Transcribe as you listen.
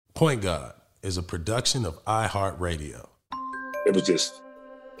Point Guard is a production of iHeartRadio. It was just,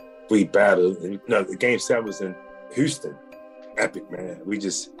 we battled. And, the game 7 was in Houston. Epic, man. We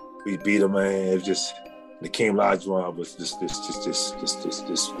beat them, man. It was just, the King Olajuwon was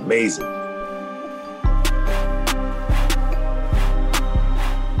just amazing.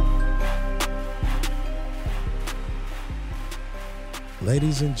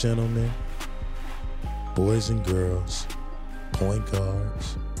 Ladies and gentlemen, boys and girls, point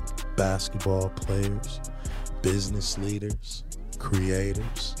guards, basketball players, business leaders,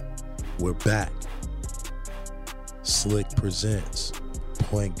 creators, we're back. Slick presents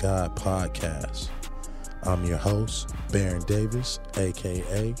Point Guard Podcast. I'm your host, Baron Davis,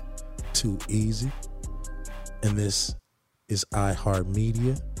 aka Too Easy, and this is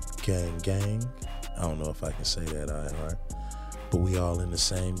iHeartMedia, gang gang. I don't know if I can say that, iHeart, but we all in the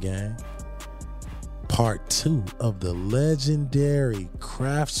same gang. Part 2 of the legendary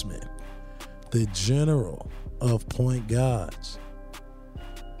craftsman, the general of point guards,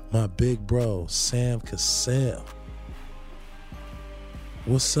 my big bro, Sam Cassell.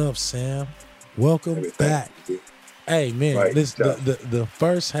 What's up, Sam? Welcome back. Hey, man, right, the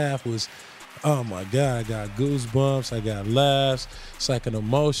first half was, oh my God, I got goosebumps, I got laughs. It's like an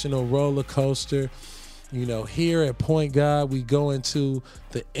emotional roller coaster. You know, here at Point Guard, we go into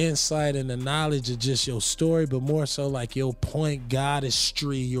the insight and the knowledge of just your story, but more so like your point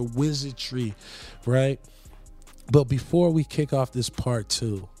guardistry, your wizardry, right? But before we kick off this part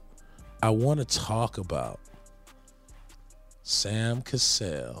 2, I want to talk about Sam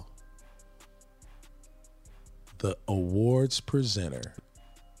Cassell, the awards presenter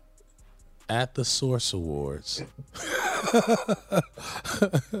at the Source Awards.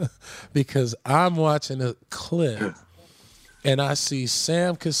 Because I'm watching a clip and I see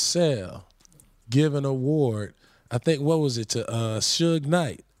Sam Cassell give an award. I think, what was it, to Suge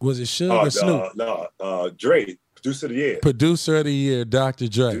Knight? Was it Suge or Snoop? Dre, producer of the year. Producer of the year, Dr.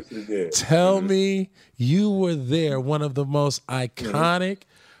 Dre. Tell Mm-hmm. me you were there, one of the most iconic,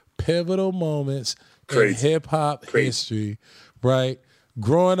 pivotal moments in hip-hop history, right?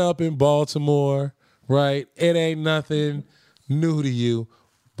 Growing up in Baltimore, right? It ain't nothing new to you,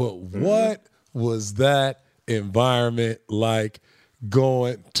 but what was that environment like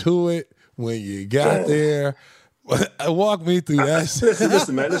going to it when you got there? Walk me through that.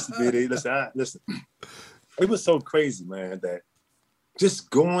 Listen, man. Listen, BD. Listen. It was so crazy, man, that just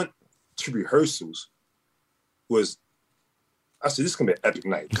going to rehearsals was, I said, this is going to be an epic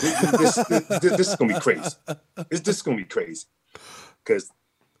night. This is going to be crazy. This is going to be crazy. Because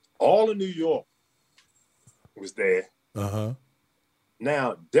all of New York was there. Uh-huh.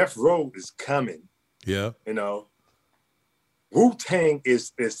 Now, Death Row is coming. Yeah. You know, Wu-Tang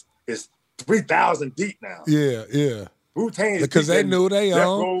is 3,000 deep now. Yeah, yeah. Wu-Tang is because they knew they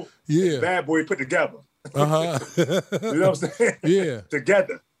own. Yeah. Bad Boy put together. Uh-huh. You know what I'm saying? Yeah.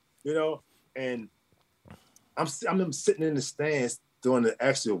 Together. You know, and I'm sitting in the stands during the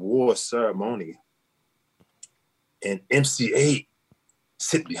actual award ceremony, and MC8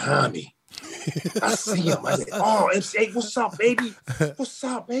 sit behind me. I see him. I say, "Oh, MC8, what's up, baby? What's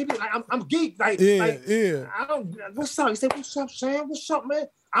up, baby?" Like, I'm geeked. Yeah. I don't. What's up? He said, "What's up, Sam? What's up, man?"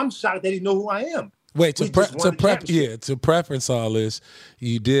 I'm shocked that he know who I am. Wait, to preference all this,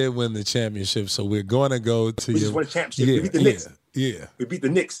 you did win the championship, so we're going to go to We just won the championship. Yeah, We beat the Knicks. Yeah. We beat the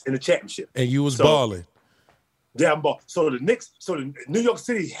Knicks in the championship. And you was balling. Yeah, I'm balling. So the New York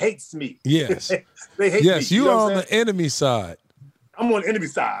City hates me. Yes. They hate me. Yes, you are on the enemy side. I'm on the enemy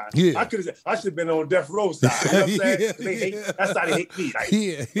side. Yeah. I should have been on Death Row side. You know what I'm saying? Yeah, yeah. That's how they hate me. Like,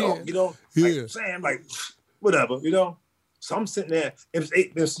 you know, Yeah. like, Sam, like, whatever, you know. So I'm sitting there,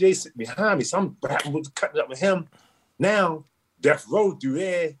 MCA sitting behind me, so I'm cutting up with him. Now, Death Row do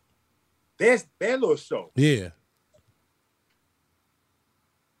their little show. Yeah.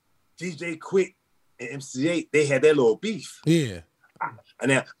 DJ Quick and MC8, they had their little beef. Yeah. And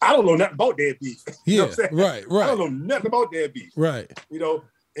now, I don't know nothing about their beef. You know what I'm saying? Right. I don't know nothing about their beef. Right. You know,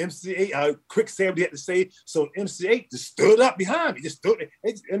 MC8, Quick said what he had to say. So MC8 just stood up behind me. Just stood there.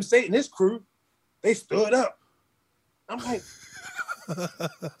 MC8 and his crew, they stood up. I'm like,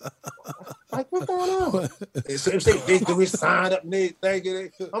 what's going on? And so MC8, they do his sign up and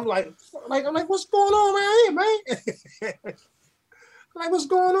everything. I'm like, what's going on around here, man? Like, what's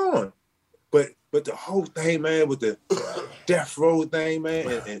going on? But the whole thing, man, with the Death Row thing,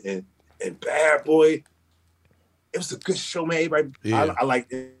 man, and Bad Boy, it was a good show, man. Everybody, yeah. I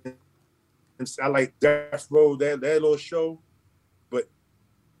like Death Row, that little show. But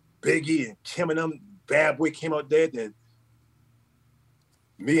Biggie and Kim and them, Bad Boy came out there, then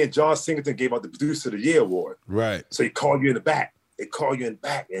me and John Singleton gave out the Producer of the Year award. Right. So he called you in the back. they call you in the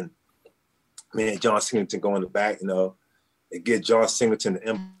back, and man, John Singleton go in the back, they get John Singleton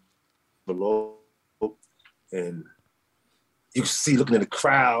the envelope, and you see looking in the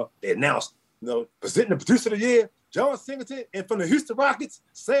crowd, they announced, presenting the producer of the year, John Singleton, and from the Houston Rockets,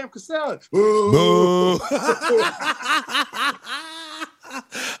 Sam Cassell. Boo!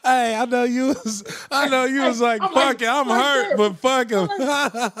 Hey, I know you was like, fuck it, I'm hurt, but fuck him.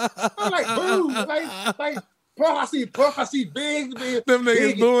 I'm like, boo, like, bro, I see big. Them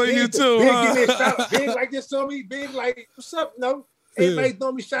niggas booing you too, big, huh? Give me a shout out, big like this on me, big like, what's up, everybody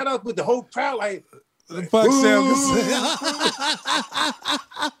throwing me shout out with the whole crowd, like fuck Sam Cassell.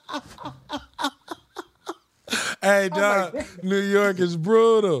 Hey, dog, like, New York is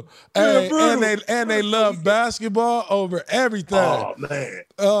brutal. Hey, brutal. And they love basketball over everything. Oh man.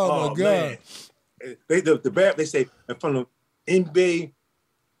 Oh my God. Man. They say from the NBA,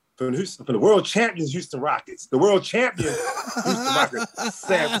 from the world champions Houston Rockets, the world champion Houston Rockets,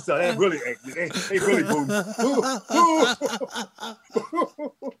 Sam Cassell. They really boo.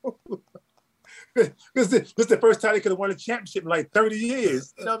 This is the first time they could have won a championship in like 30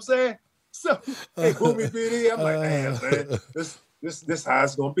 years. You know what I'm saying? So they boo me, BD. I'm like, damn, man, this how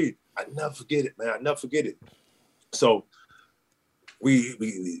it's gonna be. I never forget it, man. I never forget it. So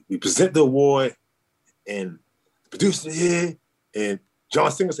we present the award, and the producer here, and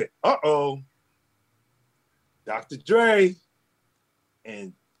John Singer said, Dr. Dre.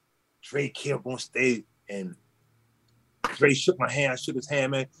 And Dre came up on stage, and Dre shook my hand, I shook his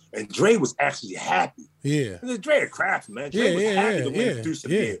hand, man. And Dre was actually happy. Yeah. Dre a craftsman, man. Dre was happy to win producer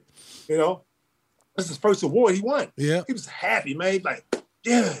of the year. You know? This is his first award he won. Yeah. He was happy, man. He's like,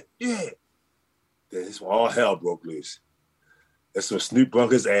 yeah. Then this one, all hell broke loose. That's when Snoop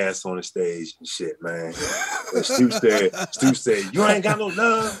brung his ass on the stage and shit, man. And Snoop said, you ain't got no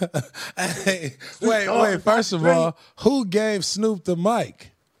love. Hey, wait, first of all, who gave Snoop the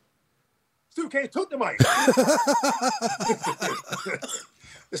mic? Snoop came took the mic.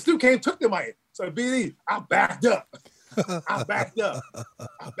 Snoop came took the mic. So BD, I backed up.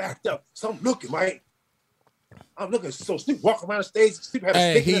 So I'm looking, right? So Snoop walking around the stage. Snoop had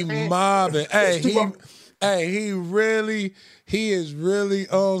a stick in his hand. Mobbing. He is really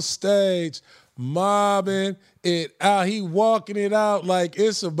on stage mobbing it out. He walking it out like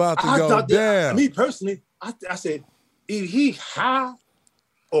it's about to go down. Me personally, I said, either he high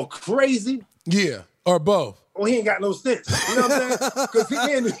or crazy. Yeah, or both. Or he ain't got no sense. You know what I'm saying? Because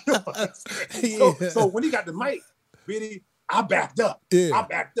he ain't so when he got the mic, Biddy, I backed up. Yeah.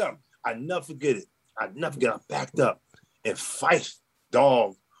 I never forget it. I backed up. And Fife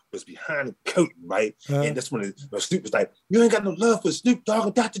Dog was behind the curtain, right? And that's when the Snoop was like, you ain't got no love for Snoop Dogg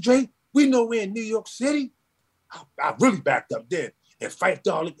and Dr. Dre? We know we're in New York City. I really backed up then. And Fife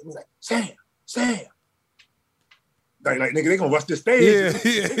Dog looked at me like, Sam. Like nigga, they gonna rush this stage.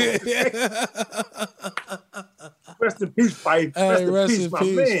 Yeah. Rest in peace, Fife. Hey, rest in peace, my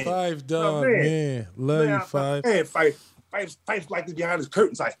man. Fife Dog, man. Love you, Fife. Hey, Fife's like this behind his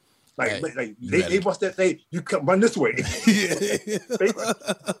curtains, like they watch that thing. You come run this way.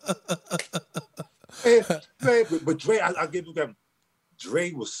 But Dre, I give you that.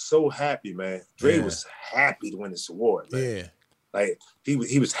 Dre was so happy, man. Dre was happy to win this award, man. Yeah. Like he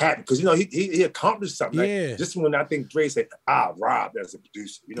was happy because he accomplished something. Like, just when I think Dre said, Rob as a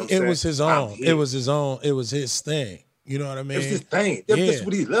producer, you know what I'm saying? It was his own. It was his own. It was his thing. You know what I mean? It was his thing. That's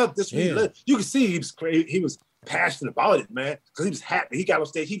what he loved. That's what he loved. You can see he was crazy. He was passionate about it, man. Because he was happy. He got on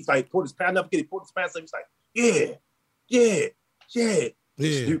stage. He was like, pulled his pants up. He pulled his pants up. He was like, yeah.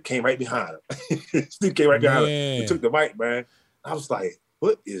 Snoop came right behind him. Snoop came right behind him. He took the mic, man. I was like,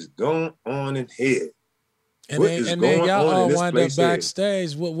 what is going on in here? And then y'all all wound up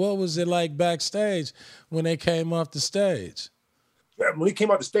backstage. What was it like backstage when they came off the stage? Yeah, when he came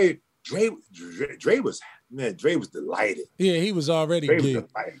off the stage, Dre was delighted. Yeah, he was already geeked.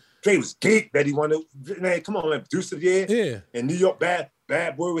 Dre was geeked that he wanted. Man, come on, man, producer of the year. Yeah. And New York Bad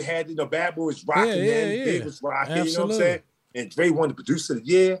Boy, we had Bad Boy was rocking. Big was rocking. Absolutely. You know what I'm saying? And Dre won the producer of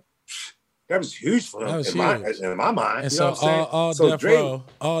the year. That was huge for him in my mind. And you know so what I'm saying?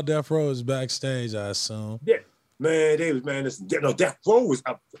 all Death Row is backstage, I assume. Yeah, man, Death Row was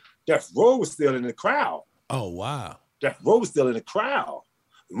up. Death Row was still in the crowd. Oh wow, Death Row was still in the crowd.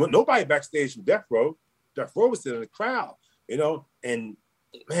 Nobody backstage from Death Row. Death Row was still in the crowd. And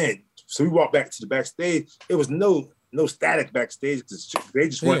man, so we walked back to the backstage. It was no static backstage because they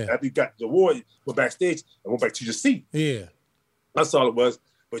just went after you got the award, went backstage and went back to your seat. Yeah, that's all it was.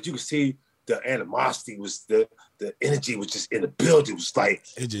 But you could see the animosity was the energy was just in the building. It was like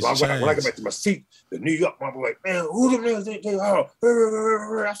when I got back to my seat, the New York mom was like, man, who the man?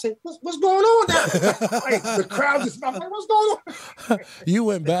 I said, what's going on now? Like, the crowd just, I'm like, what's going on? You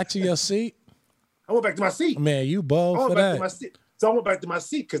went back to your seat? I went back to my seat. Man, you bold for that. So I went back to my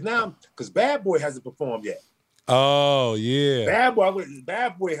seat because Bad Boy hasn't performed yet. Oh, yeah. Bad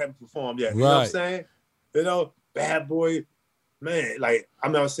Boy hasn't performed yet. You know what I'm saying? You know, Bad Boy, man, like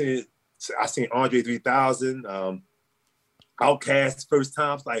I seen Andre 3000, Outkast first time.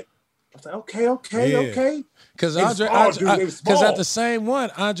 I was like, okay. Because at the same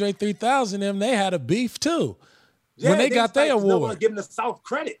one, Andre 3000, they had a beef too. Yeah, when they got their award. No one giving the South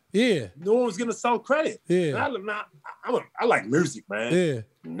credit. Yeah. No one's giving the South credit. Yeah. I like music, man. Yeah.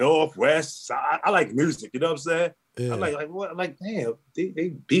 Northwest, I like music. You know what I'm saying? Yeah. I'm like what? Like, damn,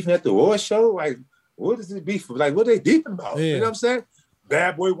 they beefing at the award show? Like, what is this beef? Like, what are they beefing about? Yeah. You know what I'm saying?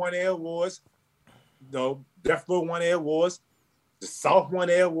 Bad Boy won their awards. No, Death Row won their awards. The South won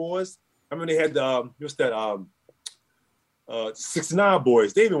their awards. I mean, they had the 69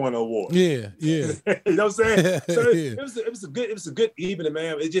 Boys. They even won an award. Yeah. You know what I'm saying? So it was a good evening,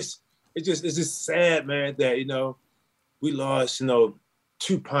 man. It's just sad, man, that we lost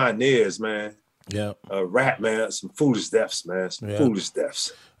two pioneers, man. Yeah. Rap, man. Some foolish deaths, man. Foolish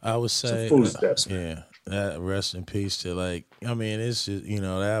deaths. I would say some foolish deaths. Yeah. That rest in peace to it's just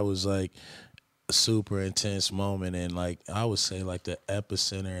that was like a super intense moment, and I would say the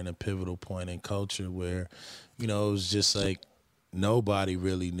epicenter and a pivotal point in culture where it was just nobody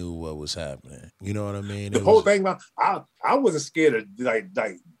really knew what was happening. You know what I mean? The whole thing about I wasn't scared of like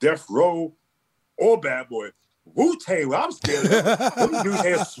Death Row or Bad Boy. Wu-Tang, I'm scared of them. Them dudes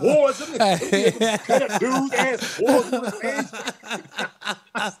had swords. Them dudes had swords on the stage.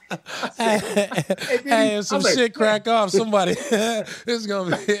 Hey, if some shit crack off, somebody, it's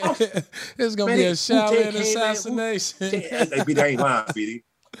gonna be a Shaolin assassination. They ain't lying, BD.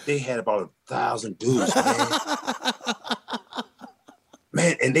 They had about 1,000 dudes, man.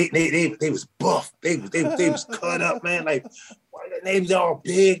 Man, and they was buff. They was cut up, man. Like, they was all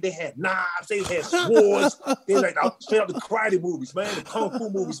big. They had knives. They had swords. They straight out the karate movies, man. The kung fu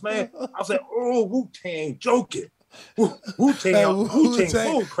movies, man. I was like, oh, Wu-Tang joking. Wu-Tang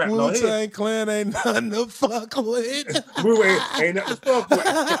full crap. Wu-Tang Clan ain't nothing to fuck with. Ain't nothing to fuck with.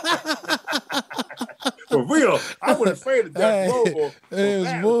 For real, I wasn't afraid of Death Row or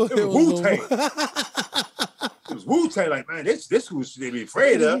it was Wu-Tang. It was Wu-Tang, like, man, this who should they be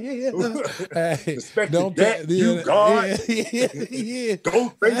afraid of? Hey, Respected that, you God,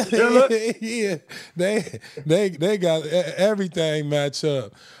 Ghostface Killer. Yeah, they got everything match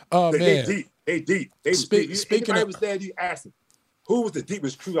up. Oh, man. They deep. Speaking of, was there, you asked them, who was the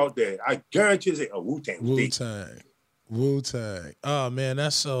deepest crew out there? I guarantee you say, Wu-Tang. Wu-Tang. Oh, man,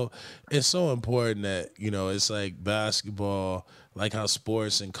 it's so important that, it's like basketball, like how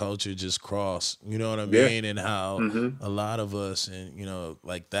sports and culture just cross, you know what I mean? And how a lot of us, and,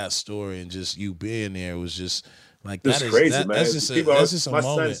 that story and just you being there was just like, that's crazy, man. That's just a moment. My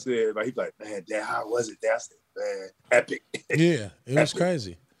son said, he's like, man, Dad, how was it? That's man, epic. Yeah, it was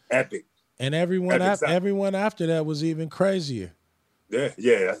crazy. Epic. And everyone after that was even crazier.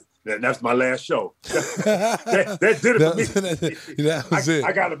 Yeah. That's my last show. that did it for me. That was it.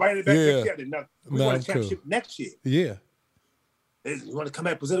 I got invited back next year. We won a championship next year. Yeah. You want to come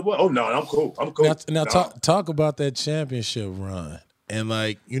back present what? Oh no, I'm cool. Now talk about that championship run.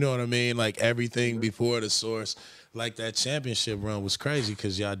 And you know what I mean? Like everything before the source, like that championship run was crazy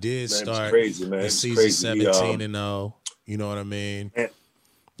because y'all did start the season 17-0. You know what I mean?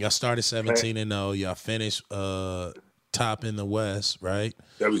 Y'all started 17-0. Y'all finished top in the West, right?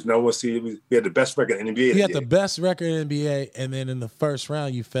 There was no one. We had the best record in the NBA. We had the best record in the NBA, and then in the first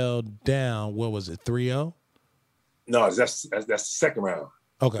round, you fell down. What was it, 3-0? No, that's the second round.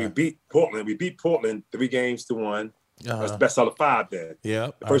 Okay. We beat Portland 3-1. That was the best out of 5 then.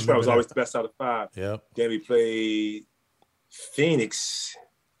 Yep. The first round was always the best out of 5. Yep. Then we played Phoenix.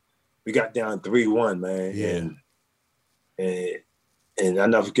 We got down 3-1, man. Yeah. And I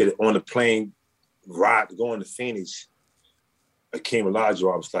never forget it, on the plane ride going to Phoenix, Akeem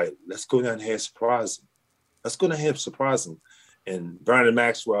Olajuwon, I was like, let's go down here and surprise him. And Vernon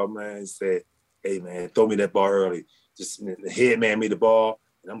Maxwell, man, said, hey, man, throw me that ball early. Just the head man me the ball,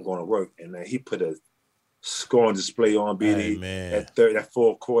 and I'm going to work. And he put a scoring display on BD. Hey, that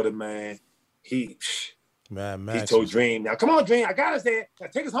fourth quarter, man. He told Dream, now come on, Dream, I got us there. Now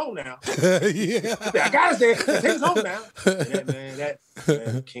take us home now. Yeah. I got us there. Now take us home now.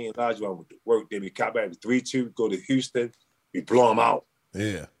 And King Olajuwon with the work. Then we got back to 3-2, go to Houston. We blow him out.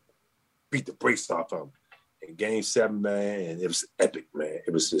 Yeah. Beat the brakes off him. In game 7, man, and it was epic, man.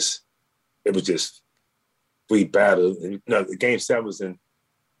 It was just it was just we battled. And, you know, the game 7 was in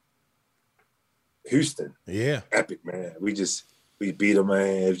Houston. Yeah. Epic, man. We beat them,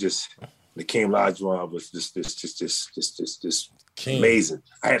 man. It was just the King Olajuwon was just amazing.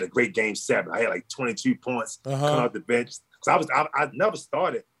 I had a great game 7. I had like 22 points coming off the bench. Because I never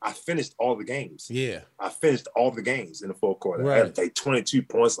started. I finished all the games. Yeah. I finished all the games in the fourth quarter. Right. I had like 22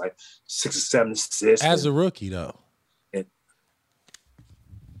 points, like 6 or 7 assists. As a rookie, though. And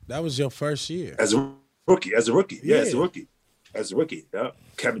that was your first year. As a rookie. Yeah, as a rookie. As a rookie. Yeah.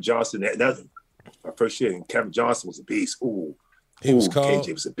 Kevin Johnson, that was my first year. And Kevin Johnson was a beast. He was cold.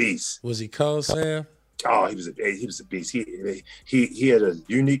 KJ was a beast. Was he cold, Sam? Oh, he was a beast. He had a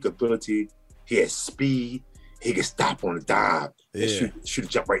unique ability. He had speed. He could stop on a dive and shoot a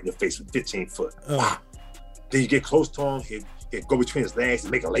jump right in the face from 15 foot. Wow. Then you get close to him, he'd go between his legs and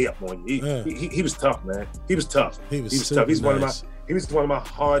make a layup on you. He was tough, man. He was tough. He was tough. He was one of my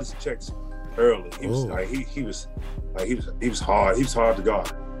hardest checks early. He was hard. He was hard to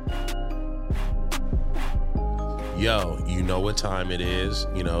guard. Yo, you know what time it is.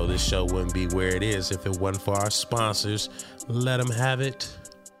 You know, this show wouldn't be where it is if it wasn't for our sponsors. Let them have it.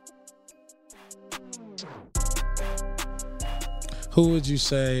 Who would you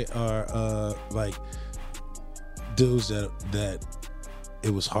say are like dudes that it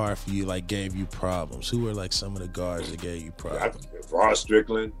was hard for you, like gave you problems? Who were like some of the guards that gave you problems? Rod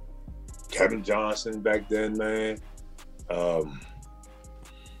Strickland, Kevin Johnson back then, man.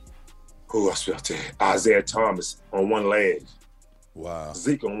 Who else was out there? Isaiah Thomas on one leg. Wow.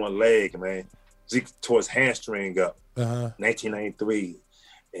 Zeke on one leg, man. Zeke tore his hamstring up. 1993.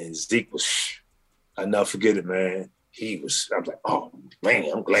 And Zeke was, I'll never forget it, man. I was like, oh,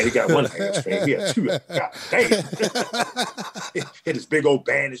 man, I'm glad he got one hamstring. He had 2. God damn. He had this big old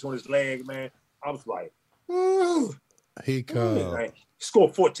bandage on his leg, man. I was like, ooh. He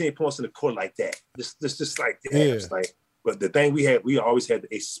scored 14 points in the court like that. Just like that. Yeah. It's like, but the thing we always had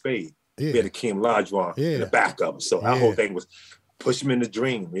the ace of spades. Yeah. We had the King Olajuwon in the backup. So our whole thing was push him in the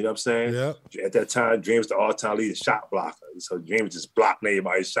Dream. You know what I'm saying? Yep. At that time, Dream was the all-time leader shot blocker. So Dream was just blocking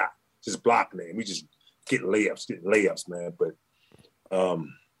everybody's shot. Just blocking it. We just getting layups, man. But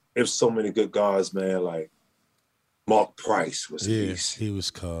there was so many good guards, man. Like Mark Price was a beast. He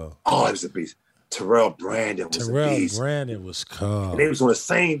was cold. Oh, he was a beast. Terrell Brandon was a beast. Terrell Brandon was cold. And they was on the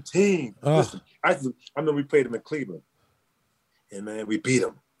same team. Listen, I remember we played them in Cleveland. And, man, we beat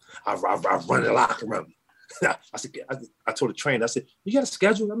them. I run the locker room. I told the trainer, I said, you got a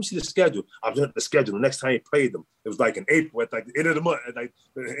schedule? Let me see the schedule. I was looking at the schedule. The next time he played them, it was like in April, at like the end of the month, at like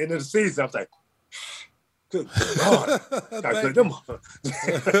the end of the season. I was like, good God.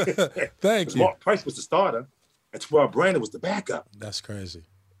 Thank you. Mark Price was the starter, and Terrell Brandon was the backup. That's crazy.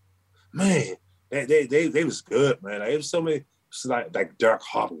 Man, they was good, man. Like, it was so many. Like Derek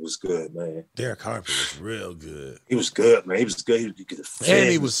Harper was good, man. Derek Harper was real good. He was good, man. He was good. He could defend. And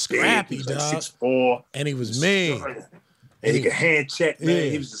he was scrappy, he was dog. Like 6'4". And he was mean. And he could hand check, man.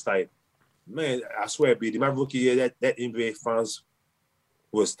 He was just like, man, I swear, BD, my rookie year, that NBA Finals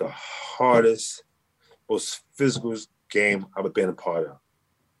was the hardest, most physical game I've ever been a part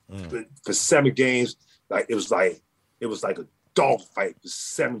of. For 7 games, like it was like a dog fight for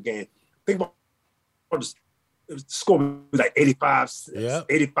 7 games. Think about this. The score was like 85,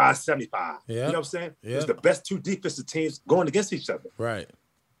 75. You know what I'm saying? It was the best 2 defensive teams going against each other. Right.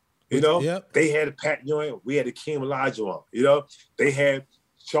 You know? They had a Pat Ewing, we had a King Olajuwon. You know? They had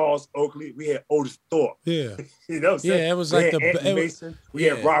Charles Oakley, we had Otis Thorpe. Yeah. You know what I'm saying? Yeah, it was like Anthony Mason, we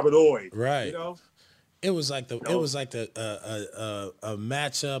had Robert Ory. Right. You know? It was like a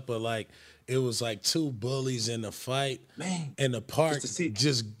matchup of like, it was like 2 bullies in the fight, man, in the park,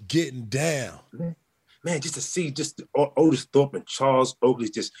 just getting down. Man, just to see Otis Thorpe and Charles Oakley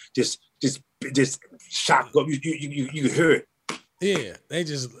just shock up. You hear it. Yeah, they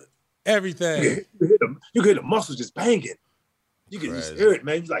just everything. You could hear the muscles just banging. You could just hear it,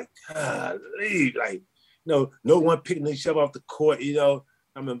 man. You're like, golly, like, no one picking each other off the court. You know,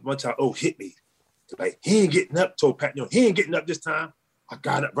 I remember one time, hit me. Like, he ain't getting up. Told Pat, he ain't getting up this time. I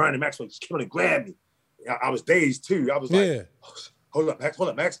got up. Brandon Maxwell just came on and grabbed me. I was dazed too. I was like, hold up,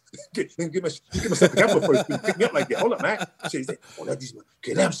 Max. Get myself together first. Pick me up like that. Hold up, Max. She said, let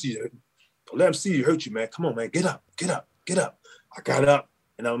him see you. Let him see you hurt you, man. Come on, man. Get up. I got up,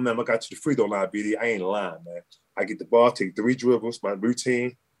 and I remember I got to the free throw line, BD. I ain't lying, man. I get the ball, take 3 dribbles, my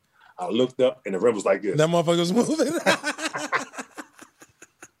routine. I looked up, and the rim was like this. That motherfucker was moving.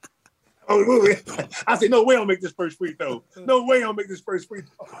 I said, no way I'll make this first free throw. No way I'll make this first free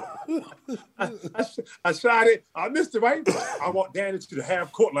throw. I shot it. I missed it, right? I walked down into the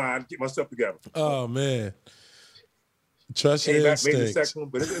half-court line to get myself together. Oh, man. Trust your Came back, made the instincts. second one,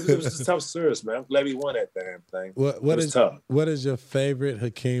 but it was a tough service, man. I'm glad we won that damn thing. What it was is tough. What is your favorite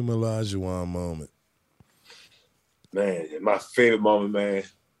Hakeem Olajuwon moment? Man, my favorite moment, man,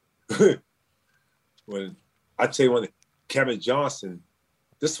 when I tell you when Kevin Johnson,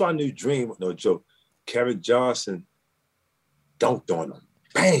 this is why I knew Dream, no joke. Kevin Johnson dunked on him.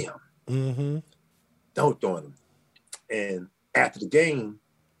 Bam! Mm-hmm. Dunked on him. And after the game,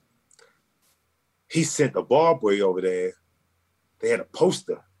 he sent a bar boy over there. They had a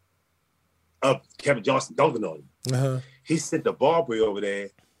poster of Kevin Johnson dunking on him. Uh-huh. He sent the bar boy over there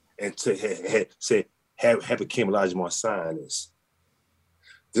and said, have Hakeem Olajuwon sign this.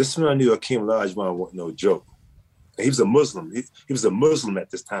 This is when I knew Hakeem Olajuwon wasn't no joke. And he was a Muslim. He was a Muslim at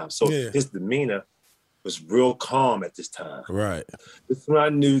this time. So his demeanor was real calm at this time. Right. This is when I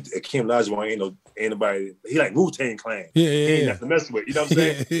knew Hakeem Olajuwon ain't nobody. He like Wu-Tang Clan. He ain't nothing to mess with. You know what I'm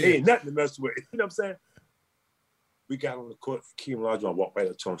saying? He ain't nothing to mess with. You know what I'm saying? We got on the court. Hakeem Olajuwon walked right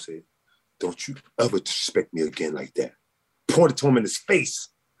up to him and said, "Don't you ever disrespect me again like that." Pointed to him in his face.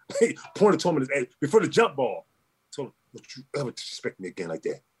 Pointed to him in his face before the jump ball. Told him, "Don't you ever disrespect me again like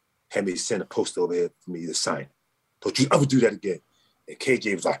that." Had me send a poster over here for me to sign. Don't you ever do that again. And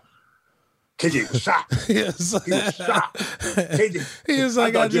KJ was shocked. Yes. He was shocked. KJ, he was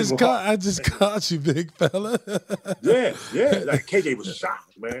like, I just caught you, big fella. yeah. Like KJ was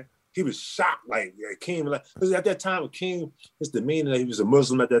shocked, man. He was shocked. Like Hakeem, because at that time, Hakeem, his demeanor, he was a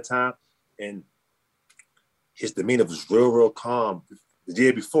Muslim at that time, and his demeanor was real calm. The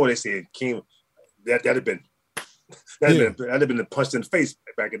year before, they said Hakeem, that'd have been punched in the face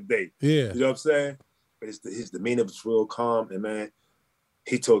back in the day. Yeah. You know what I'm saying? But his demeanor was real calm, and man,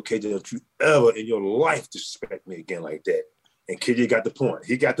 he told KJ, "Don't you ever in your life disrespect me again like that." And KJ got the point.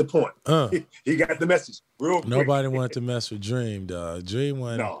 He got the point. He got the message real quick. Nobody wanted to mess with Dream, dog. Dream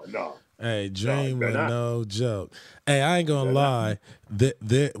wasn't. No. Hey, Dream was no joke. Hey, I ain't gonna lie.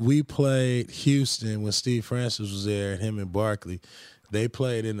 We played Houston when Steve Francis was there, and him and Barkley. They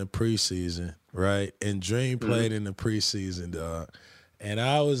played in the preseason, right? And Dream played in the preseason, dog. And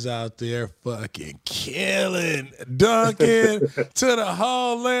I was out there fucking killing, dunking to the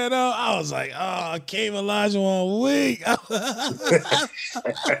whole land out. I was like, oh, Hakeem Olajuwon weak.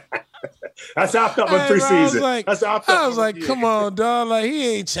 That's how I felt in preseason. I was like, come on, dog. Like,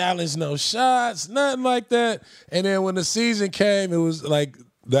 he ain't challenged no shots, nothing like that. And then when the season came, it was like,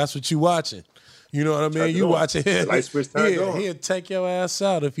 that's what you watching. You know what I mean? You watching him. He'll take your ass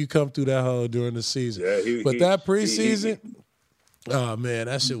out if you come through that hole during the season. Yeah, but that preseason, oh man,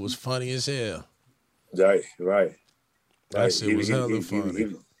 that shit was funny as hell. Right. That shit was hella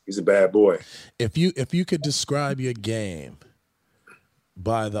funny. He's a bad boy. If you could describe your game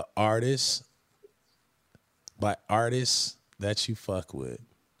by artists that you fuck with,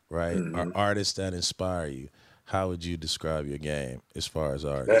 right? Or artists that inspire you, how would you describe your game as far as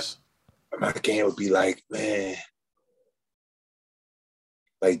artists? My game would be like, man,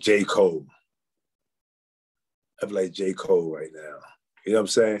 like J. Cole. I'd be like J. Cole right now. You know what I'm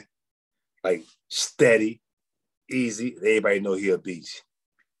saying? Like steady, easy. Everybody know he a beast.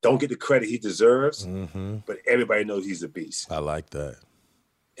 Don't get the credit he deserves, but everybody knows he's a beast. I like that.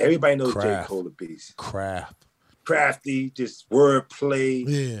 Everybody knows J. Cole a beast. Crafty, just wordplay.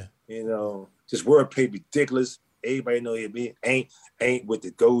 Yeah. You know, just wordplay ridiculous. Everybody know he a beast. Ain't with the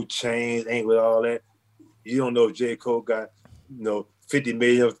gold chains, ain't with all that. You don't know if J. Cole got, 50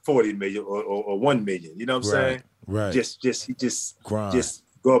 million, 40 million, or 1 million. You know what I'm saying? Right. He just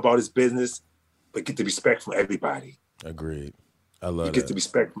go about his business, but get the respect from everybody. Agreed. I love you get the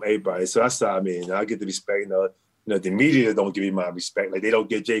respect from everybody. So that's how I get the respect. The media don't give me my respect. Like they don't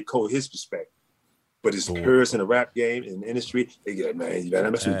give J. Cole his respect. But his peers in the rap game, in the industry, they get, man, you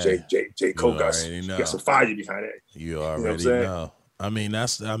better mess with J. Cole got some fire behind it. You already know. I mean,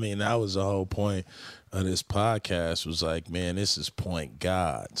 that was the whole point of this podcast, was like, man, this is point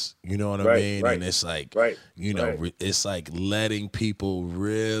gods. You know what I mean? And it's like, it's like letting people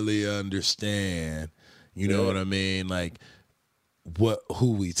really understand, you know what I mean? Like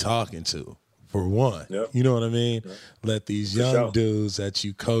who we talking to, for one. Yep. You know what I mean? Yep. Let these young dudes that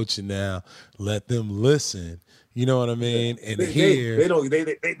you coaching now, let them listen. You know what I mean? And they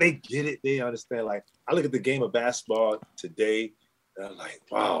get it. They understand. Like, I look at the game of basketball today, and I'm like,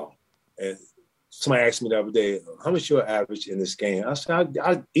 wow. And somebody asked me the other day, how much your average in this game? I said,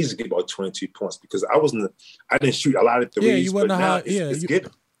 I easily get about 22 points because I didn't shoot a lot of threes. Yeah, you wasn't it's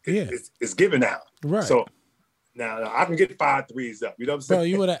given. It's given now. Right. So now I can get 5 threes up. You know what I'm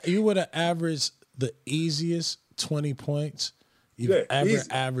saying? Bro, you would have averaged the easiest 20 points you've ever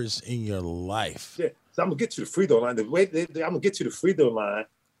averaged in your life. Yeah. So I'm gonna get to the free throw line. The way I'm gonna get to the free throw line,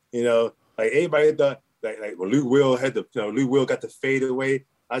 like everybody thought like when Lou Will had Lou Will got the fade away.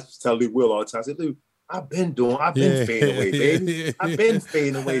 I just tell Lou Will all the time. I said, Lou, I've been fading away, baby. I've been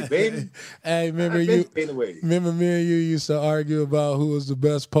fading away, baby. Hey, remember Remember me and you used to argue about who was the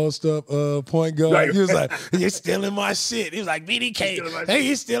best post-up point guard? Right. He was like, "You're stealing my shit." He was like, "BDK, hey,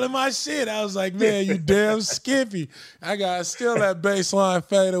 he's stealing my shit." I was like, "Man, you damn skippy. I got still that baseline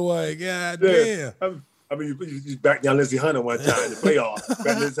fadeaway. God damn." I mean, you back down Lindsey Hunter one time in the playoffs.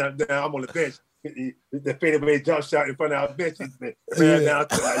 Back Lindsey Hunter down, I'm on the bench. The fadeaway jump shot in front of our bench. He ran down.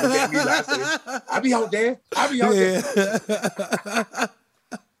 Look at me like, I be out there. I'll be out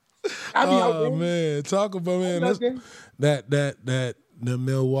there, man. Talk about that the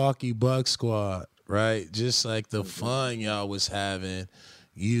Milwaukee Bucks squad, right? Just like the fun y'all was having.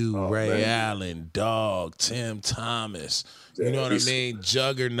 Ray Allen, Dog, Tim Thomas. You know what I mean?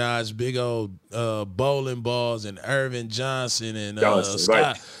 Juggernauts, big old bowling balls, and Irvin Johnson and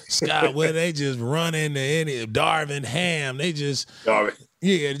Scott, where they just run into any Darvin Ham. They just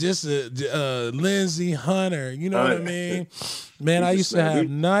Lindsey Hunter. You know what I mean? Man, I used to have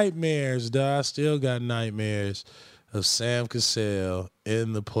nightmares, dog. I still got nightmares of Sam Cassell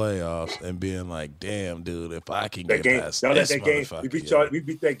in the playoffs and being like, "Damn, dude, if I can get past this motherfucker." We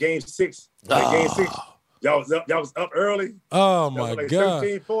beat that game 6. Game 6. Y'all was up early. Oh my God!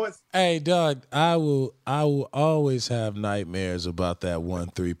 13 points. Hey, dog, I will always have nightmares about that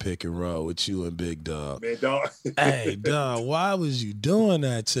 1-3 pick and roll with you and Big Dog. Man, dog. Hey, dog, why was you doing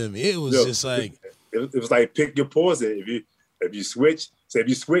that to me? It was just like it was like pick your poison. If you switch. So if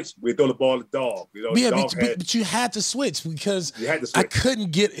you switch, we throw the ball to Dog. But you had to switch because I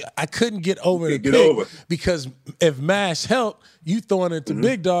couldn't get over the pick because if Mash helped, you throwing it to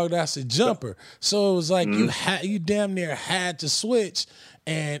Big Dog, that's a jumper. So it was like you damn near had to switch,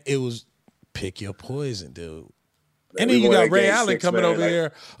 and it was pick your poison, dude. And then you got Ray Allen coming over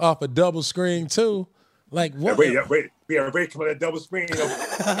here off a double screen too. Like what? Ray coming at double screen.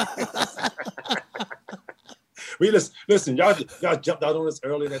 Listen, y'all jumped out on us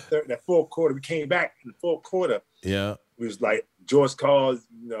early in that fourth quarter. We came back in the fourth quarter. Yeah. It was like George Carl,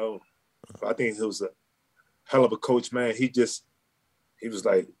 I think he was a hell of a coach, man. He was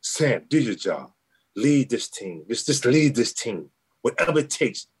like, Sam, do your job. Lead this team. Just lead this team. Whatever it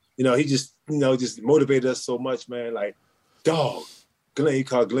takes. He just motivated us so much, man. Like, Dog. He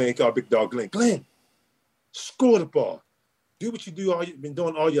called Big Dog Glenn. Score the ball. Do what you do you've been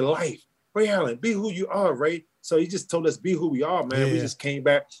doing all your life. Ray Allen, be who you are, Ray. So he just told us, be who we are, man. Yeah. We just came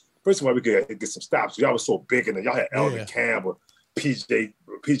back. First of all, we could get some stops. Y'all was so big, and y'all had Elvin Campbell,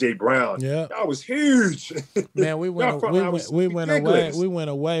 PJ Brown. Yeah, y'all was huge. Man, we went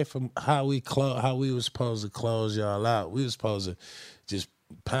away from how we was supposed to close y'all out. We was supposed to just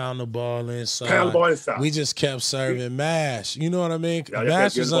pound the ball inside. We just kept serving Mash. You know what I mean?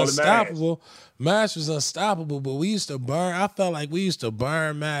 Mash was unstoppable. Mash was unstoppable, but we used to burn. I felt like we used to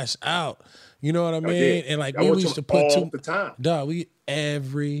burn Mash out. You know what I mean? And like we used to put all the time. Dog,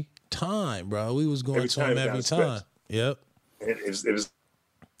 every time, bro. We was going to him every time. Yep. And it was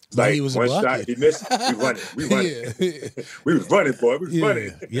like he was one shot, he missed. We running. We was running, boy. We was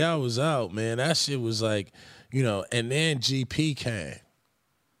running. Yeah, I was out, man. That shit was like, and then GP came.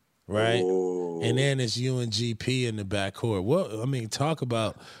 Right? Oh. And then it's you and GP in the backcourt. Well, I mean, talk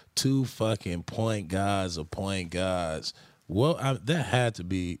about two fucking point guards. Well, that had to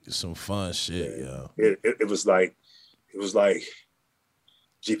be some fun shit, yo. It was like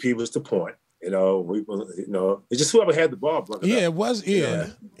GP was the point. It's just whoever had the ball, brother. Yeah, it was. Yeah,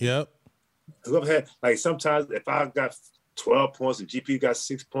 yep. Whoever had, like, sometimes if I got 12 points and GP got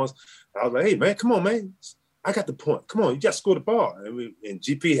 6 points, I was like, hey man, come on, man, I got the point. Come on, you just score the ball. And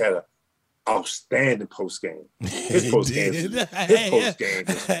GP had an outstanding post game. His post game, get that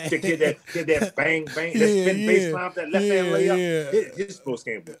bang, that spin baseline, that left hand layup. His post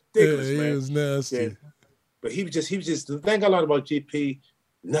game was ridiculous, man. He was nasty. But he was just. The thing I learned about GP,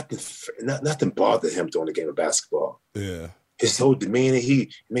 nothing bothered him during the game of basketball. Yeah. His whole demeanor,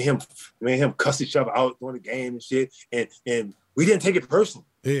 he made him cuss each other out during the game and shit, and we didn't take it personal.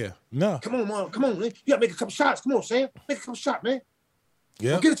 Yeah, no. Come on, man. You gotta make a couple shots. Come on, Sam. Make a couple shots, man.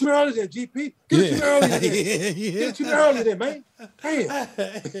 Yeah. Well, get it to me early then, GP. Get it to me early then. Get it to me early then, man.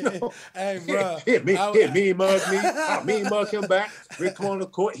 Hey, bro. Hit me, mug me. Me mug him back. Rick come on the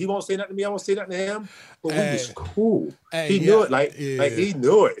court. He won't say nothing to me. I won't say nothing to him. But we was cool. He knew it. He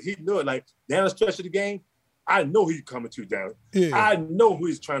knew it. He knew it. Like, down the stretch of the game, I know he's coming to down. Yeah. I know who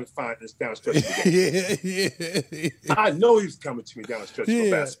he's trying to find this down stretch of the game. Yeah. I know he's coming to me down the stretch of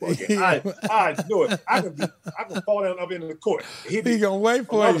a basketball game. I know it. I can fall down up in the court. He gonna wait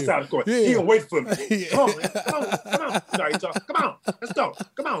for on you. The other side of the court. Yeah. He gonna wait for me. Yeah. Come on, man. Come on. Come on. Let's go.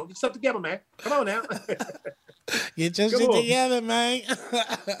 Come on. Get yourself together, man. Come on now. Get your shit together, man.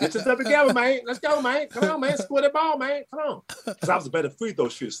 Get yourself together, man. Let's go, man. Come on, man. Score that ball, man. Come on. Because I was a better free throw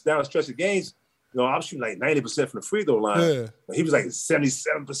shooter. Down the stretch of games, I was shooting like 90% from the free throw line. Yeah. He was like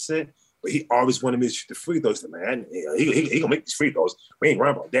 77%, but he always wanted me to shoot the free throws. Man, he gonna make these free throws. We ain't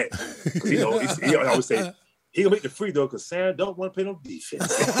worrying about that. He always say he gonna make the free throw because Sam don't want to play no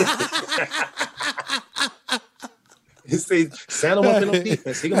defense. He say Sam don't want to play no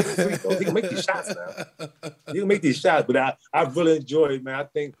defense. He gonna make the free throws. He gonna make these shots now. He gonna make these shots. But I really enjoy it, man. I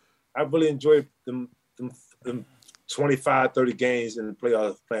think I really enjoyed them 25, 30 games in the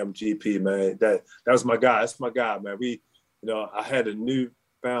playoffs playing with GP, man. That was my guy. That's my guy, man. I had a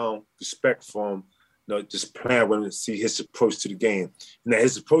newfound respect for him, just playing with him and see his approach to the game. And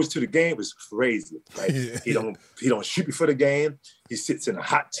his approach to the game was crazy. Like he don't shoot before the game. He sits in a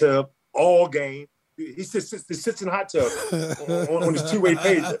hot tub all game. He sits in a hot tub on his two-way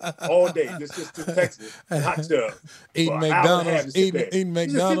pager all day. Just texting hot tub. Eating McDonald's. Eating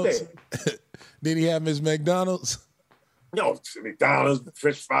McDonald's. Did he have his McDonald's? McDonald's,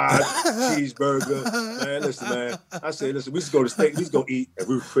 French fries, cheeseburger. Man, listen, man. I said, listen, we just go to steak. We just go eat at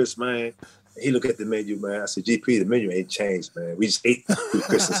Ruth Chris, man. And he looked at the menu, man. I said, GP, the menu ain't changed, man. We just ate Ruth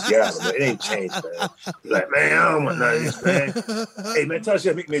Chris in Seattle, man. It ain't changed, man. He's like, man, I don't want none of this, man. Hey, man, tell us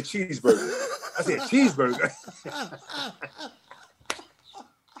you to make me a cheeseburger. I said, cheeseburger?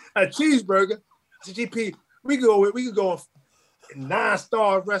 A cheeseburger? I said, GP, we could go in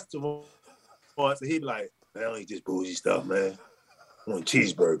 9-star restaurant. And he'd be like, man, I don't eat this bougie stuff, man. I want a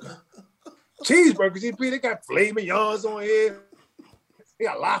cheeseburger. Cheeseburgers, GP, they got filet mignons on here. They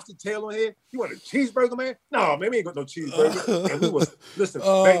got lobster tail on here. You want a cheeseburger, man? No, man, we ain't got no cheeseburger. And we was, listen,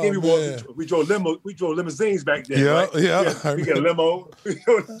 back then we drove limousines back then. Yeah, right? yeah. We got a limo.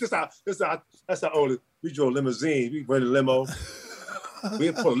 That's how old it is. We drove limousines. We rented a limo.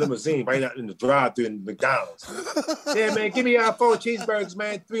 We put a limousine right out in the drive-thru in McDonald's. Yeah, man, give me 4 cheeseburgers,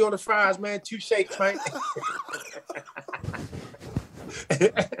 man, 3 on the fries, man, 2 shakes, man.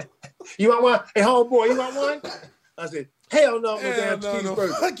 You want one? Hey, homeboy, you want one? I said, hell no, damn cheeseburger.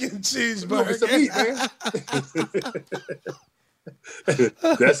 No fucking cheeseburger. Some meat, man.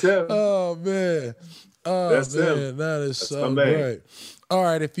 That's him. Oh, man. That's him. That is so great. All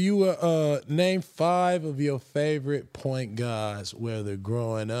right, if you name 5 of your favorite point guards, whether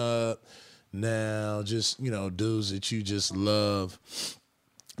growing up, now, just, dudes that you just love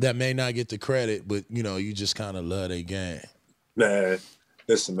that may not get the credit, but, you just kind of love their game. Man,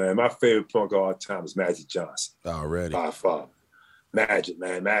 listen, man, my favorite point guard all the time is Magic Johnson. Already. By far. Magic,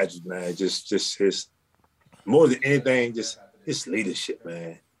 man. Just his, more than anything, just his leadership,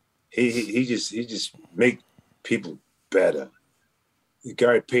 man. He just make people better.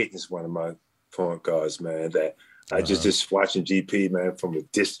 Gary Payton is one of my point guards, man, that I just watching GP, man, from a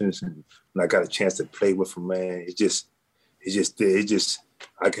distance, and when I got a chance to play with him, man, I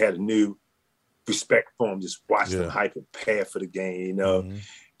had a new respect for him, just watching him hype and prepare for the game, Mm-hmm.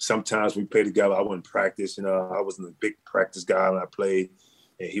 Sometimes we play together, I wouldn't practice, I wasn't a big practice guy when I played,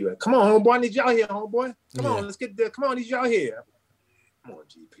 and he was like, come on, homeboy, I need y'all here, homeboy. Come on, let's get there. Come on, I need y'all here. Come on,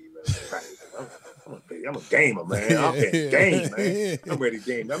 GP, man. I'm a gamer, man. I'm playing game, man. I'm ready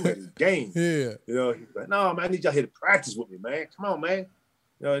to game. Yeah. He's like, no, man, I need y'all here to practice with me, man. Come on, man.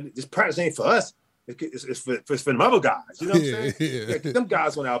 This practice ain't for us. It's for them other guys. You know what I'm saying? Yeah, them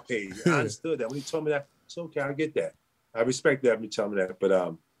guys on our page. I understood that. When he told me that, it's okay, I get that. I respect that when he told me that.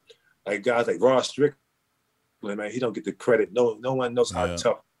 But like guys like Ross Strickland, man, he don't get the credit. No one knows how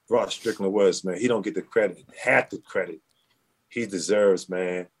tough Ross Strickland was, man. He don't get the credit, half the credit he deserves,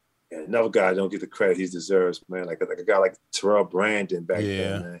 man. And another guy don't get the credit he deserves, man. Like a guy like Terrell Brandon back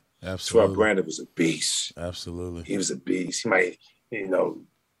then, man. Absolutely. Terrell Brandon was a beast. Absolutely. He was a beast. He might,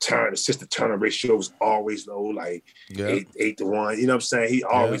 assist-to-turner ratio was always low, like 8 to 1. You know what I'm saying? He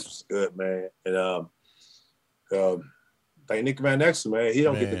always was good, man. And like Nick Van Exel, man, he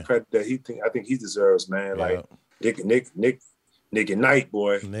don't get the credit that I think he deserves, man. Like Nick and Knight,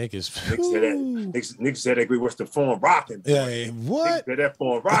 boy. Nick said that we was the form rocking. Yeah, what? Nick said that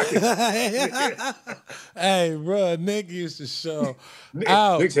form rocking. Hey, bro, Nick used to show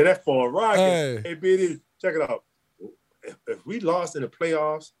out. Nick said that form rocking. Hey, BD, check it out. If we lost in the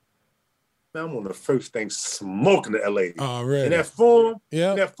playoffs, man, I'm on the first thing smoking to LA. Already. In that form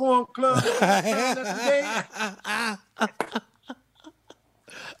club.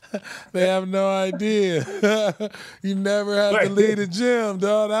 They have no idea. You never had to leave the gym,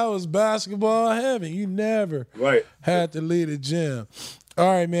 dog. That was basketball heaven. You never had to leave the gym. All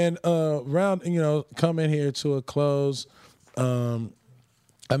right, man. Coming here to a close.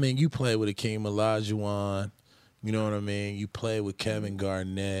 I mean, you play with Akeem Olajuwon. You know what I mean? You play with Kevin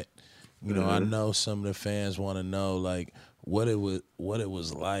Garnett. You know, I know some of the fans want to know, like, what it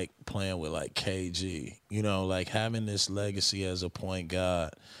was like playing with, like, KG. You know, like, having this legacy as a point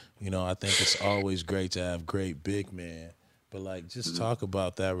guard. You know, I think it's always great to have great big men. But, like, just talk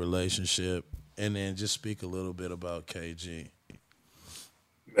about that relationship and then just speak a little bit about KG.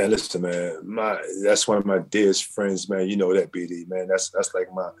 Man, listen, man. That's one of my dearest friends, man. You know that, BD, man. That's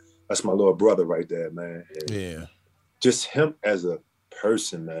my little brother right there, man. And yeah. Just him as a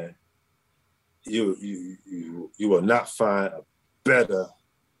person, man. You will not find a better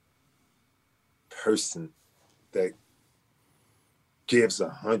person that gives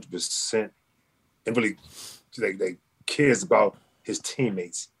 100% and really that cares about his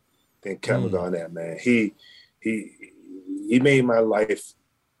teammates than Kevin Garnett, man. He made my life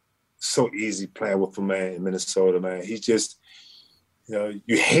so easy playing with him, man, in Minnesota, man. He's just, you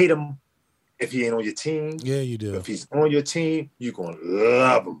hate him if he ain't on your team. Yeah, you do. If he's on your team, you're going to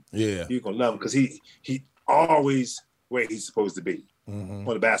love him. Yeah. You're going to love him because he always where he's supposed to be on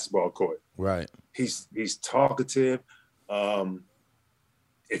the basketball court. Right. He's talkative.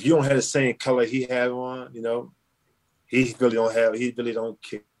 If you don't have the same color he had on, he really don't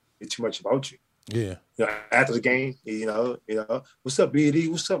care too much about you. Yeah. After the game, what's up, BD?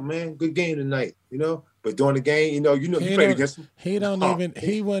 What's up, man? Good game tonight, But during the game, you played against him.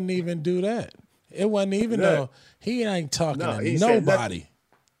 He wouldn't even do that. It wasn't even though he ain't talking to nobody.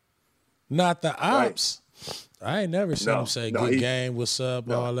 Not the ops. Right. I ain't never seen him say good game, what's up,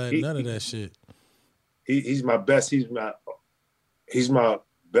 all that, none of that shit. He's my best. He's my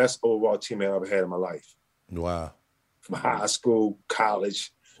best overall teammate I've ever had in my life. Wow. From high school,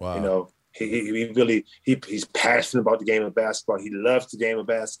 college, wow. He's passionate about the game of basketball. He loves the game of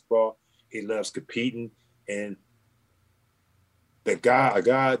basketball. He loves competing. And a guy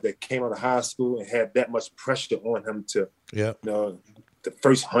that came out of high school and had that much pressure on him to, the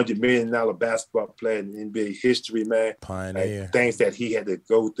first $100 million basketball player in NBA history, man. Pioneer. Like, things that he had to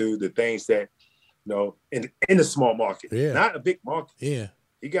go through, the things that, in a small market, not a big market. Yeah.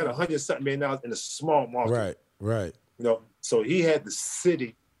 He got $100-something million in a small market. Right. So he had the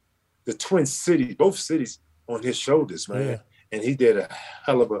city, the Twin Cities, both cities on his shoulders, man. Yeah. And he did a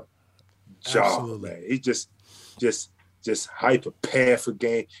hell of a job, man. He just high prepared for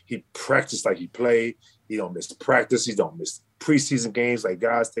game. He practiced like he played. He don't miss practice. He don't miss preseason games like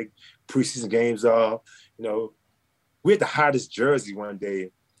guys take preseason games off. We had the hottest jersey one day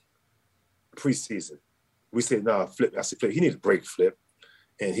preseason. We said, no, Flip. I said, Flip, he needs a break, Flip.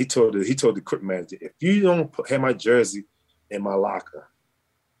 And he told the equipment manager, if you don't have my jersey in my locker,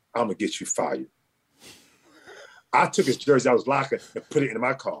 I'm going to get you fired. I took his jersey out of his locker and put it in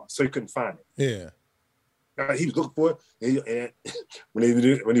my car so he couldn't find it. Yeah. He was looking for it. And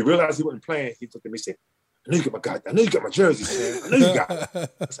when he realized he wasn't playing, he looked at me and said, I know you got my jersey, Sam. I know you got it.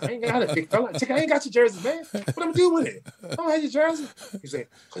 I said, I ain't got it, big fella. I ain't got your jersey, man. What I'm going to do with it? I don't have your jersey. He said,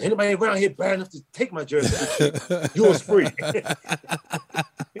 because anybody around here bad enough to take my jersey, yours free.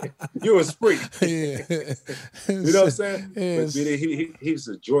 Yours free. Yeah. You know what I'm saying? Yes. But he was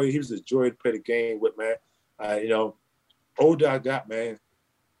a joy. He was a joy to play the game with, man. Older I got, man,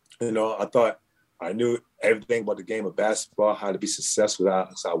 I thought I knew everything about the game of basketball, how to be successful.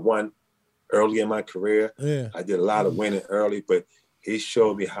 So I won early in my career. Yeah. I did a lot of winning early, but he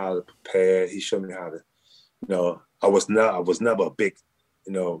showed me how to prepare. He showed me how to, I was never a big,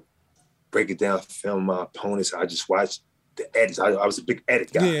 break it down, film my opponents. I just watched the edits. I was a big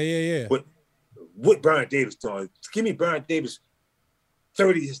edit guy. Yeah. What Brian Davis doing? Give me Brian Davis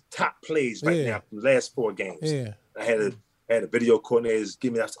 30 top plays right now from the last 4 games. Yeah. I had a video coordinator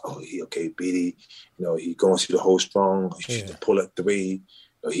give me that. Okay, BD, he going to the hole strong. He should pull up 3.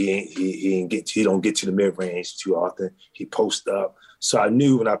 He don't get to the mid range too often. He posts up. So I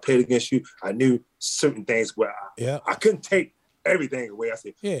knew when I played against you, I knew certain things where I couldn't take everything away. I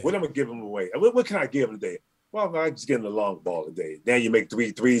said, what am I gonna give him away? What can I give him today? Well, I just give him the long ball today. Now you make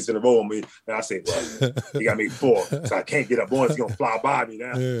 3 threes in a row on me, and I say, well, you got to make 4, so I can't get up on it. He's gonna fly by me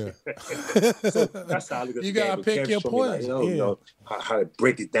now. Yeah. So that's how I look at you the game. Gotta pick your points. How to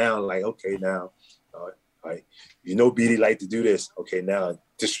break it down. Like, okay, now, BD like to do this. Okay, now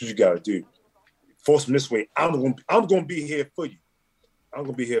this is what you got to do. Force him this way. I'm gonna be here for you. I'm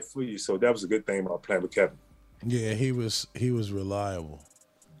gonna be here for you. So that was a good thing about playing with Kevin. Yeah, he was reliable.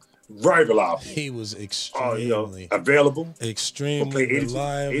 Very reliable. He was extremely available. Extremely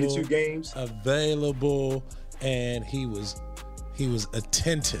reliable. 82 games. Available, and he was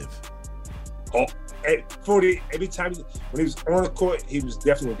attentive. Oh, every time when he was on the court, he was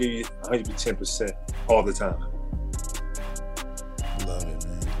definitely going to give you 110% all the time. Love it,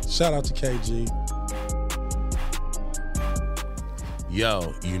 man. Shout out to KG.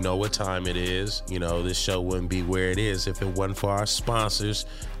 Yo, you know what time it is. You know, this show wouldn't be where it is if it wasn't for our sponsors.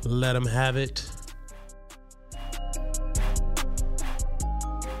 Let them have it.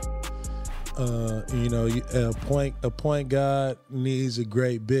 A point guard needs a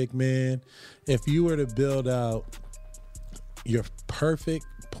great big man. If you were to build out your perfect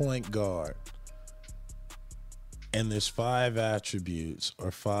point guard, and there's 5 attributes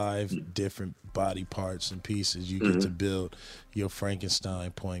or 5 different body parts and pieces you get to build your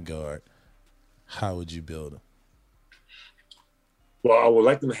Frankenstein point guard, how would you build them? Well, I would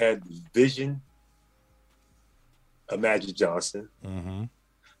like them to have the vision of Magic Johnson.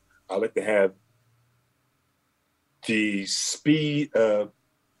 I like to have the speed of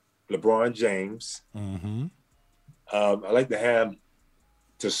LeBron James. I like to have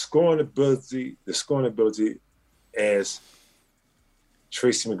the scoring ability as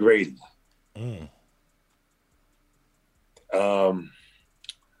Tracy McGrady. I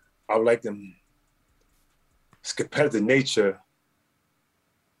would like them competitive nature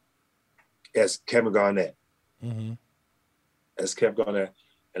as Kevin Garnett. As Kevin Garnett.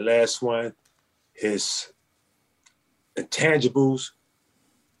 And last one, his intangibles,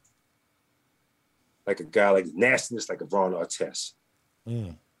 like a guy like nastiness, like a Ron Artest.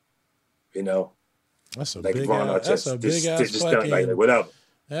 You know? That's a like big Ron ass. That's a big ass fucking. Like whatever.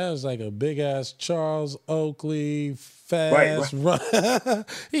 That was like a big ass Charles Oakley fast run.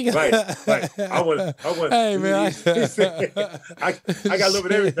 Right. I want. Hey man, I got love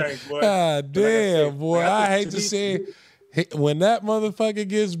with everything, boy. God damn, boy. I hate to see it. When that motherfucker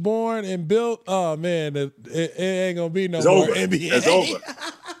gets born and built, oh man, it ain't gonna be no more NBA.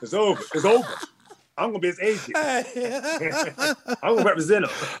 It's over. I'm gonna be his agent. I'm gonna represent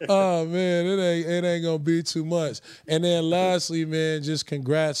him. Oh man, it ain't gonna be too much. And then lastly, man, just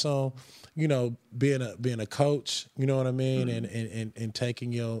congrats on, being a coach. You know what I mean, and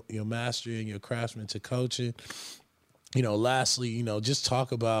taking your mastery and your craftsman to coaching. Lastly, just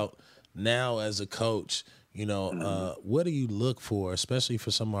talk about now as a coach. What do you look for, especially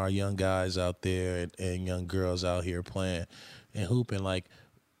for some of our young guys out there and young girls out here playing and hooping? Like,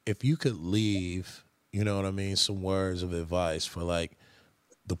 if you could leave, some words of advice for like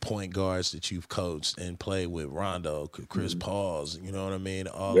the point guards that you've coached and played with, Rondo, Chris Pauls,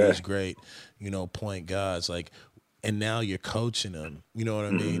 all these great, point guards, like, and now you're coaching them, you know what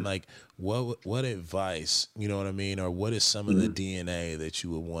I mean? Like, what advice, or what is some of the DNA that you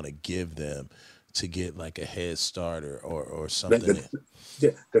would want to give them to get like a head start or something?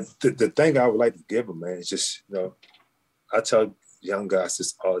 The thing I would like to give them, man, is just, I tell young guys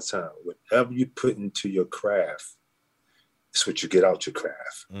this all the time. Whatever you put into your craft, it's what you get out your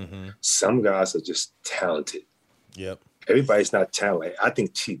craft. Some guys are just talented. Yep. Everybody's not talented. I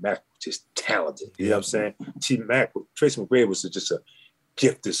think T-Mac was just talented. You know what I'm saying? T-Mac, Tracy McGrady was just a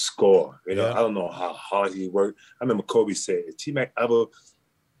gifted scorer. I don't know how hard he worked. I remember Kobe said, if T-Mac ever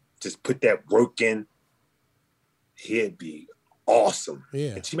just put that work in, he'd be awesome.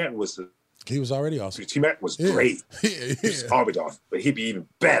 Yeah. And T-Mac he was already awesome. T-Mac was great. He was already awesome, but he'd be even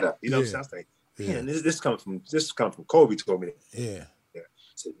better. You know what I'm saying? I was like, man, this comes from Kobe told me. Yeah. I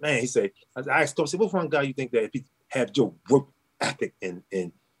said, man, I asked him, I said, what's one guy you think that if he had your work ethic and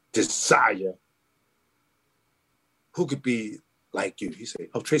desire, who could be like you? He said,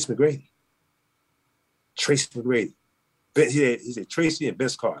 Tracy McGrady. Tracy McGrady. He said Tracy and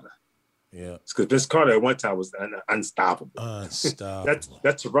Vince Carter. Yeah, it's because Vince Carter at one time was unstoppable. That's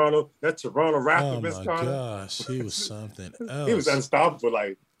Toronto rapper. Vince Carter. Oh my gosh, he was something else. He was unstoppable.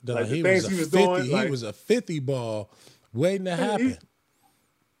 Like the things he was doing. He was a 50 ball waiting to happen.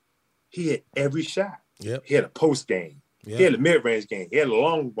 He had every shot. Yep. He had a post game. Yep. He had a mid range game. He had a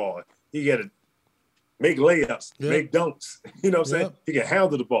long ball. He had to make layups, make dunks. You know what I'm saying? He can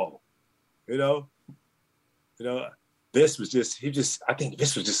handle the ball. This was I think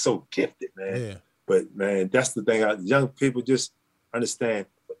this was just so gifted, man. Yeah. But, man, that's the thing. Young people just understand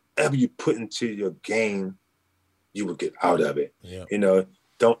whatever you put into your game, you will get out of it. Yeah.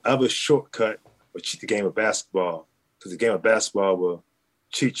 Don't ever shortcut or cheat the game of basketball, because the game of basketball will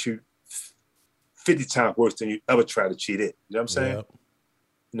cheat you 50 times worse than you ever try to cheat it. You know what I'm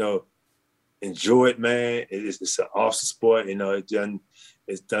saying? Enjoy it, man. It's an awesome sport.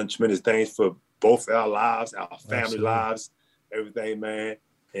 It's done tremendous things for both our lives, our family lives, everything, man.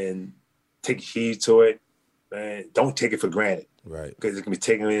 and take heed to it, man. Don't take it for granted. Right. Because it can be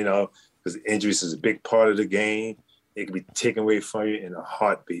taken, because injuries is a big part of the game. It can be taken away from you in a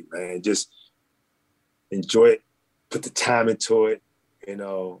heartbeat, man. Just enjoy it. Put the time into it.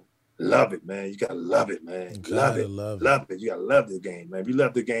 Love it, man. You gotta love it, man. Love it. You gotta love the game, man. If you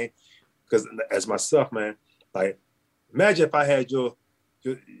love the game, because as myself, man, like imagine if I had your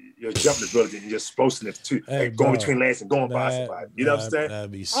jumping ability and your explosiveness too, going between lanes and going by somebody. You know what I'm saying?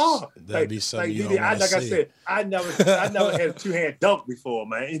 That'd be something you don't want to see. I said, I never had a two-hand dunk before,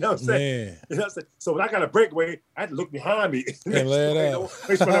 man. You know what I'm saying? Man. You know what I'm saying? So when I got a breakaway, I had to look behind me and lay it out.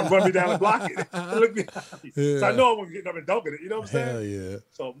 Make sure they run me down and block it. Look behind me. Yeah. So I know I'm gonna get up and dunking it. You know what I'm saying? Hell yeah.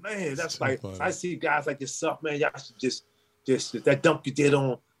 So man, that's like funny. I see guys like yourself, man. Y'all should just that dunk you did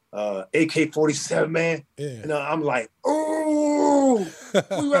on AK-47, man. Yeah. I'm like, oh,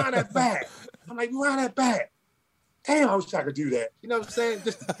 we round that back. I'm like, we round that back. Damn, I wish I could do that. You know what I'm saying?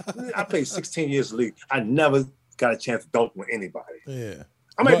 I played 16 years in the league. I never got a chance to dunk with anybody. Yeah.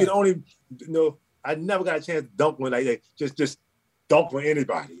 I might be the only, I never got a chance to dunk with like that. Just dunk with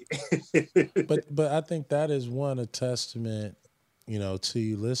anybody. but I think that is a testament, to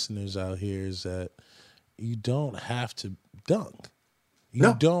you listeners out here, is that you don't have to dunk.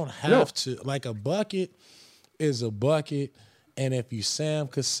 You don't have to. Like, a bucket is a bucket, and if you Sam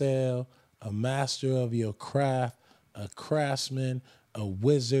Cassell, a master of your craft, a craftsman, a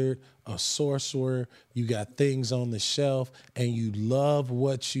wizard, a sorcerer, you got things on the shelf, and you love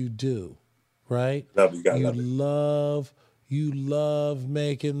what you do, right? You love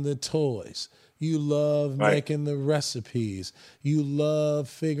making the toys. You love making the recipes. You love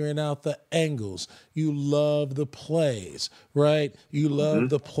figuring out the angles. You love the plays, right? You love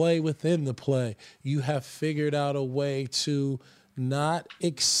the play within the play. You have figured out a way to not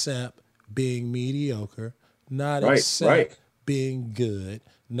accept being mediocre, not accept being good,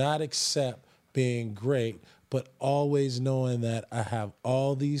 not accept being great, but always knowing that I have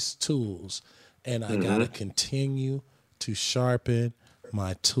all these tools and I got to continue to sharpen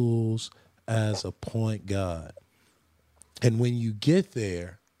my tools as a point guard. And when you get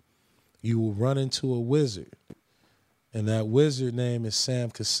there, you will run into a wizard. And that wizard name is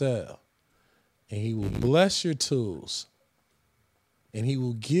Sam Cassell. And he will bless your tools. And he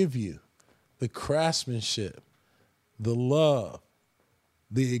will give you the craftsmanship, the love,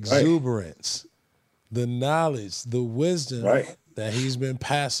 the exuberance, the knowledge, the wisdom that he's been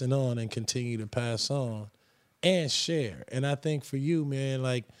passing on and continue to pass on and share. And I think for you, man,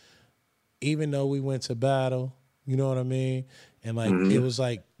 like, even though we went to battle, you know what I mean? And like, it was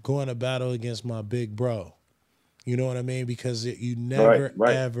like going to battle against my big bro. You know what I mean? Because you never,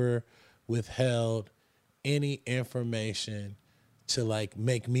 ever withheld any information to like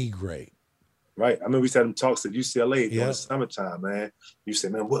make me great. Right. I mean, we had them talks at UCLA during the summertime, man. You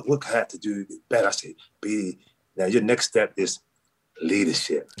said, man, what can I have to do to get better? I said, now your next step is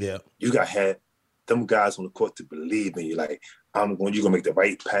leadership. Yeah. You got to have them guys on the court to believe in you. Like, you're going to make the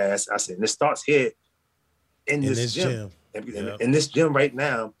right pass. I said, and it starts here in this gym. In this gym right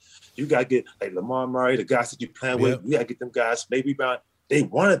now, you got to get like Lamar Murray, the guys that you're playing with. You got to get them guys maybe about, they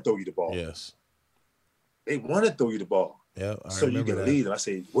want to throw you the ball. Yes. They want to throw you the ball. Yeah, so you can lead them. I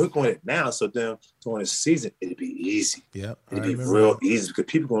say, work on it now. So then during the season, it'll be easy. Yeah, it'll be real easy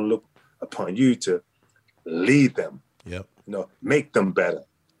because people are going to look upon you to lead them. Yep. Make them better.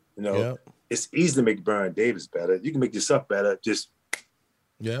 It's easy to make Baron Davis better. You can make yourself better just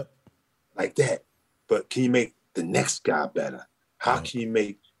like that. But can you make the next guy better? How can you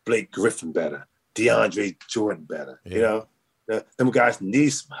make Blake Griffin better? DeAndre Jordan better? Them guys need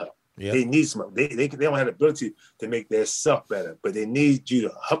some help. Yep. They need some. They don't have the ability to make their self better, but they need you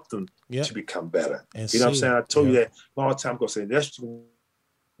to help them to become better. You know what I'm saying? I told you that a long time ago. Saying that's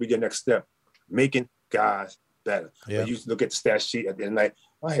be your next step, making guys better. But you look at the stat sheet at the end of the night.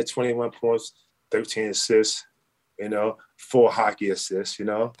 I had 21 points, 13 assists, 4 hockey assists. And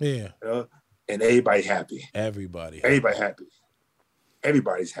everybody happy. Everybody happy.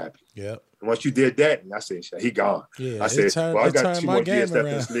 Everybody's happy. Yep. And once you did that, and I said, he gone. Yeah, I said, I got 2 more years left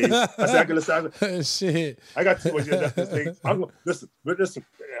in this league. I said, I got 2 more years left in this league. Listen,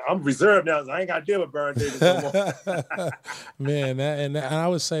 I'm reserved now. So I ain't got to deal with Baron Davis no more. Man, and I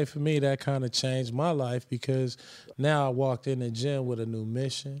would say for me, that kind of changed my life because now I walked in the gym with a new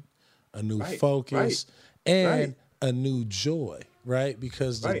mission, a new focus, and a new joy, right?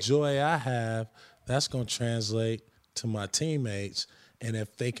 Because the joy I have, that's going to translate to my teammates. And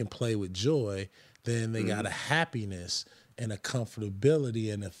if they can play with joy, then they got a happiness and a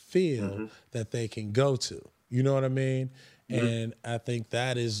comfortability and a feel that they can go to. You know what I mean? And I think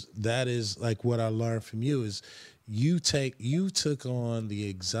that is like what I learned from you is you took on the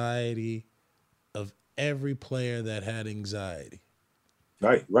anxiety of every player that had anxiety.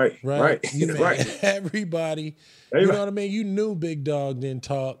 Right. You made Right. everybody, you know what I mean? You knew Big Dog didn't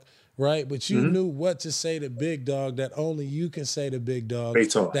talk, right? But you knew what to say to Big Dog that only you can say to Big Dog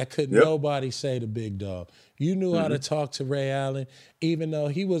that could nobody say to Big Dog. You knew how to talk to Ray Allen, even though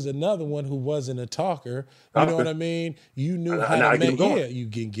he was another one who wasn't a talker. You know what I mean? You knew how to make, you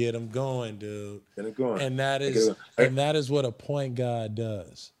can get him going, dude. Get him going. And that is what a point guard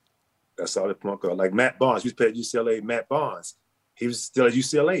does. That's all the point guard. Like Matt Barnes, we played at UCLA. Matt Barnes, he was still at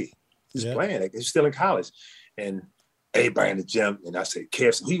UCLA. He was playing. Like, he was still in college. And everybody in the gym, and I said,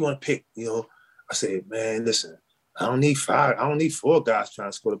 Kev, who you want to pick? You know, I said, man, listen, I don't need 4 guys trying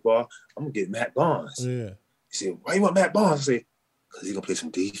to score the ball. I'm going to get Matt Barnes. Yeah. He said, why you want Matt Barnes? I said, because he's going to play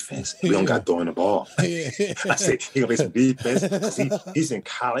some defense. We don't got throwing the ball. I said, he's going to play some defense because he's in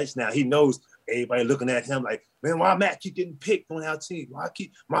college now. He knows everybody looking at him like, man, why Matt keep getting picked on our team?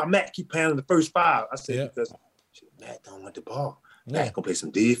 Why Matt keep playing in the first 5? I said, because Matt don't want the ball. Matt gonna play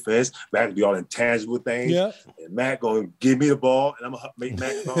some defense. Matt gonna be all intangible things. Yeah. And Matt gonna give me the ball, and I'm gonna make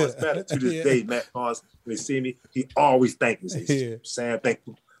Matt Barnes better. To this day, Matt Barnes, when he see me, he always thank me. Say, Sam, thank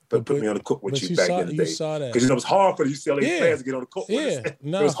you for putting me on the court with you back in the day. Because it was hard for the UCLA players to get on the court with us.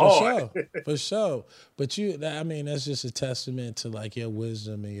 No, it was hard. For sure. But that's just a testament to like your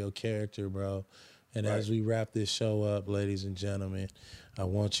wisdom and your character, bro. And as we wrap this show up, ladies and gentlemen, I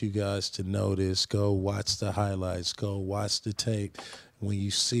want you guys to know this. Go watch the highlights. Go watch the tape. When you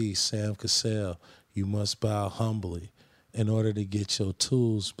see Sam Cassell, you must bow humbly in order to get your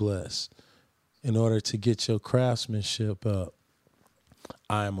tools blessed, in order to get your craftsmanship up.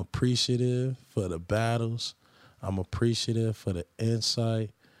 I am appreciative for the battles. I'm appreciative for the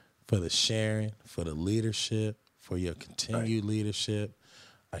insight, for the sharing, for the leadership, for your continued leadership.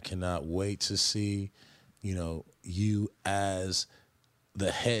 I cannot wait to see, you as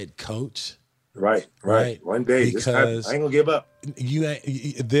the head coach. Right. One day, because I ain't gonna give up. You ain't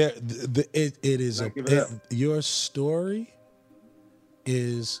your story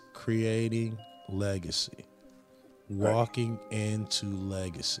is creating legacy, walking into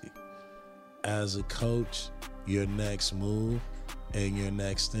legacy. As a coach, your next move and your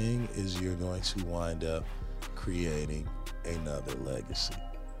next thing is you're going to wind up creating another legacy.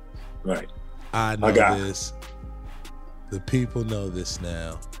 Right. I know this. The people know this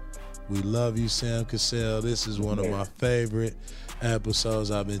now. We love you, Sam Cassell. This is one of my favorite episodes.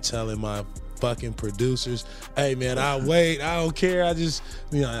 I've been telling my fucking producers, hey man, I'll wait. I don't care. I just,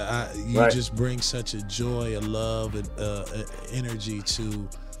 you just bring such a joy, a love, and energy to,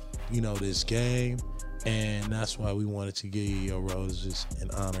 this game. And that's why we wanted to give you your roses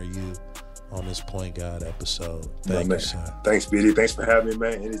and honor you on this Point Guard episode. Thank you, sir. Thanks, BD. Thanks for having me,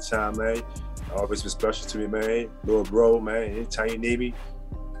 man. Anytime, man. Always been special to me, man. Little bro, man. Anytime you need me,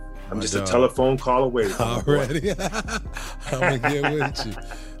 I'm just a telephone call away. Already. I'm going to get with you.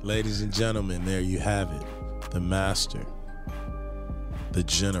 Ladies and gentlemen, there you have it. The master, the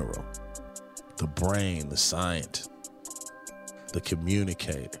general, the brain, the scientist, the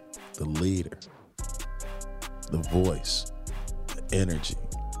communicator, the leader, the voice, the energy.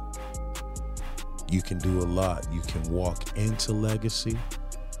 You can do a lot. You can walk into legacy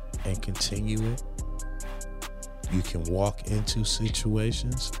and continue it. You can walk into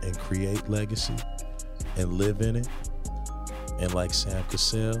situations and create legacy and live in it. And like Sam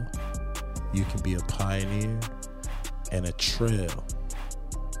Cassell, you can be a pioneer and a trail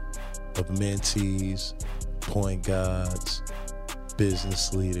of mentees, point guards,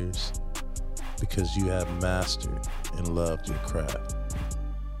 business leaders, because you have mastered and loved your craft.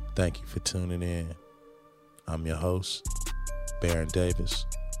 Thank you for tuning in. I'm your host, Baron Davis.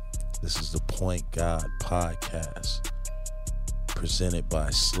 This is the Point Guard Podcast, presented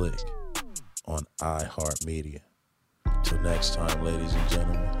by Slick on iHeartMedia. Till next time, ladies and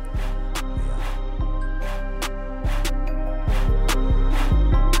gentlemen.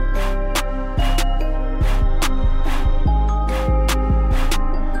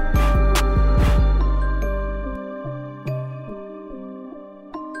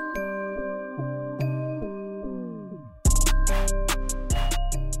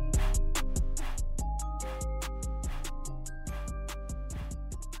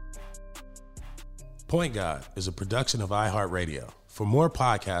 Point Guard is a production of iHeartRadio. For more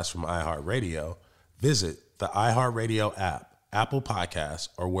podcasts from iHeartRadio, visit the iHeartRadio app, Apple Podcasts,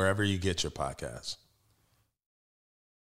 or wherever you get your podcasts.